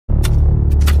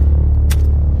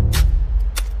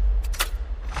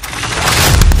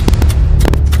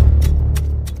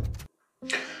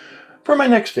For my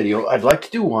next video, I'd like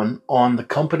to do one on the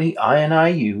company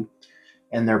iNiu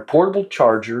and their portable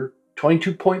charger,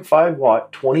 22.5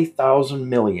 watt, 20,000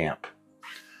 milliamp.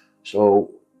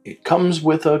 So it comes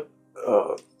with a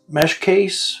mesh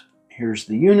case. Here's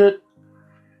the unit.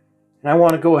 And I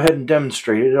want to go ahead and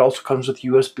demonstrate it. It also comes with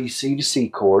USB-C to C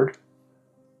cord.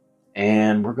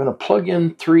 And we're going to plug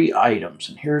in 3 items.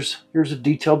 And here's a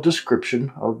detailed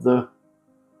description of the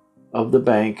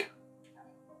bank.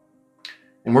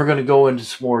 And we're going to go into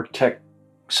some more tech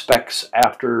specs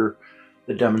after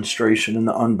the demonstration and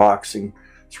the unboxing.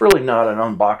 It's really not an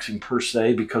unboxing per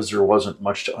se because there wasn't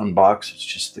much to unbox. It's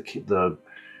just the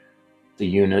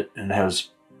unit, and it has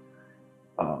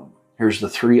here's the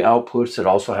 3 outputs. It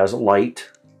also has a light,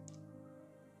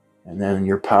 and then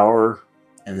your power,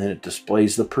 and then it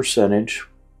displays the percentage.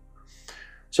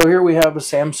 So here we have a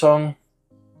Samsung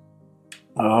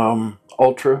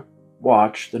Ultra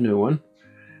watch, the new one.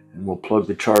 And we'll plug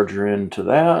the charger into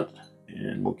that,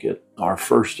 and we'll get our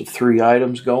first of 3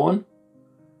 items going.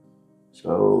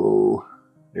 So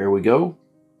there we go.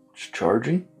 It's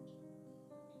charging.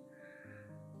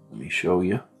 Let me show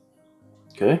you.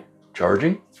 Okay,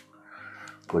 charging.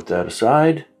 Put that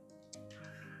aside.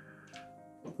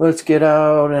 Let's get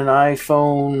out an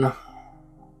iPhone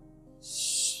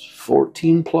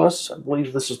 14 Plus. I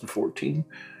believe this is the 14.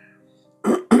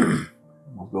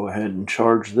 We'll go ahead and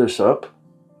charge this up.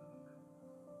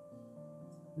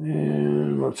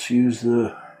 And let's use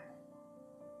the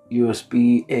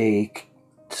USB-A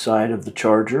side of the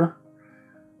charger.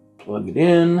 Plug it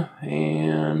in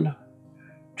and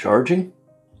charging.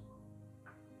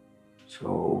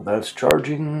 So that's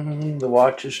charging. The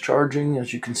watch is charging,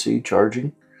 as you can see,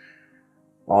 charging.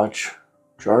 Watch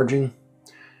charging.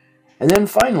 And then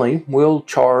finally, we'll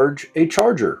charge a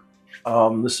charger.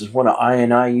 This is one of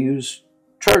iNiu's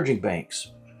charging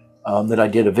banks. That I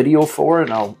did a video for,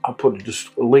 and I'll put a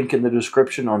link in the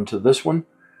description onto this one.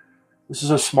 This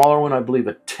is a smaller one, I believe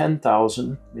a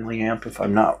 10,000 milliamp if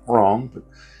I'm not wrong, but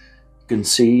you can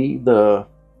see the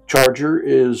charger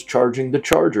is charging the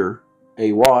charger,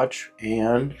 a watch,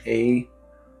 and a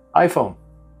iPhone.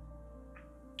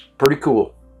 Pretty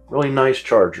cool. Really nice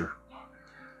charger.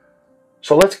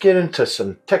 So let's get into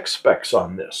some tech specs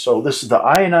on this. So this is the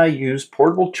iNiu's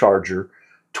portable charger,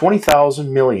 20,000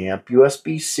 milliamp,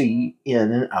 USB-C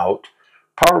in and out,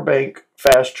 power bank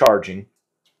fast charging,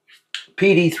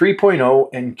 PD 3.0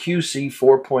 and QC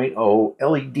 4.0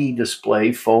 LED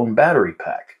display phone battery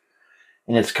pack.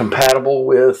 And it's compatible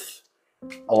with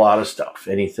a lot of stuff,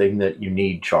 anything that you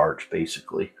need charged,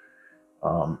 basically.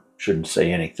 Shouldn't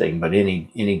say anything, but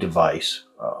any device.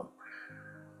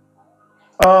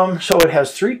 So it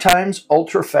has 3 times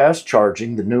ultra fast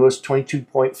charging, the newest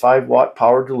 22.5 watt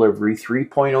power delivery,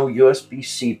 3.0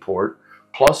 USB-C port,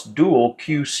 plus dual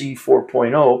QC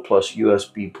 4.0 plus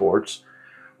USB ports.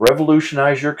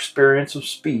 Revolutionize your experience of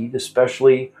speed,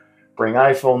 especially bring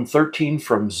iPhone 13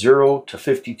 from 0 to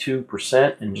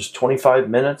 52% in just 25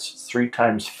 minutes. It's 3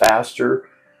 times faster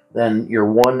than your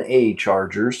 1A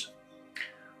chargers.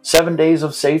 7 days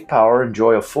of safe power.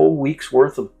 Enjoy a full week's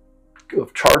worth of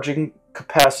charging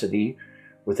capacity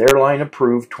with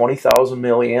airline-approved 20,000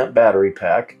 milliamp battery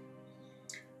pack.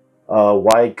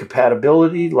 Wide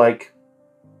compatibility,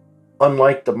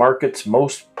 unlike the market's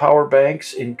most power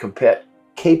banks,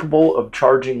 capable of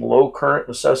charging low current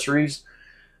accessories.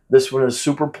 This one is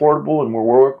super portable and will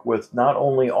work with not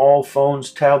only all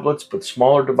phones, tablets, but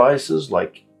smaller devices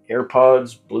like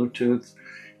AirPods, Bluetooth,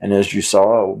 and as you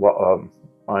saw,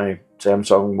 my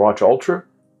Samsung Watch Ultra.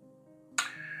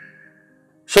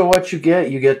 So what you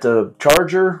get the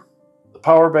charger, the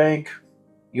power bank,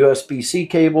 USB-C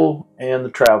cable, and the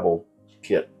travel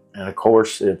kit. And of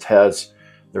course, it has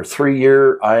their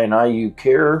 3-year iNiu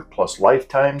Care plus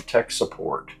lifetime tech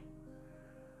support.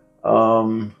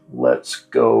 Let's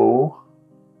go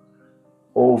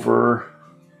over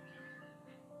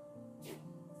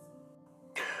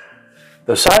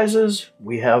the sizes.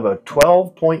 We have a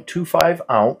 12.25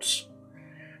 ounce.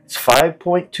 It's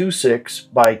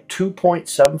 5.26 by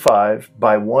 2.75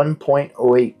 by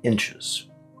 1.08 inches.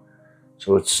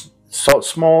 So it's so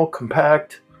small,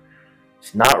 compact.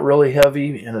 It's not really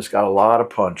heavy, and it's got a lot of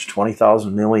punch.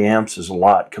 20,000 milliamps is a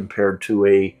lot compared to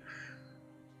a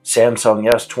Samsung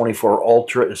S24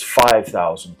 Ultra is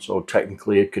 5,000. So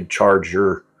technically it could charge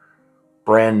your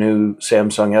brand new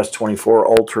Samsung S24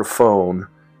 Ultra phone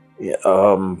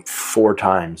 4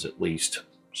 times at least.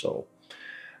 So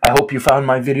I hope you found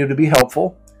my video to be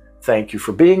helpful. Thank you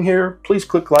for being here. Please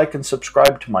click like and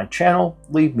subscribe to my channel.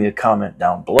 Leave me a comment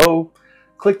down below.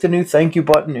 Click the new thank you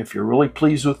button if you're really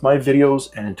pleased with my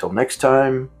videos. And until next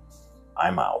time,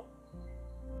 I'm out.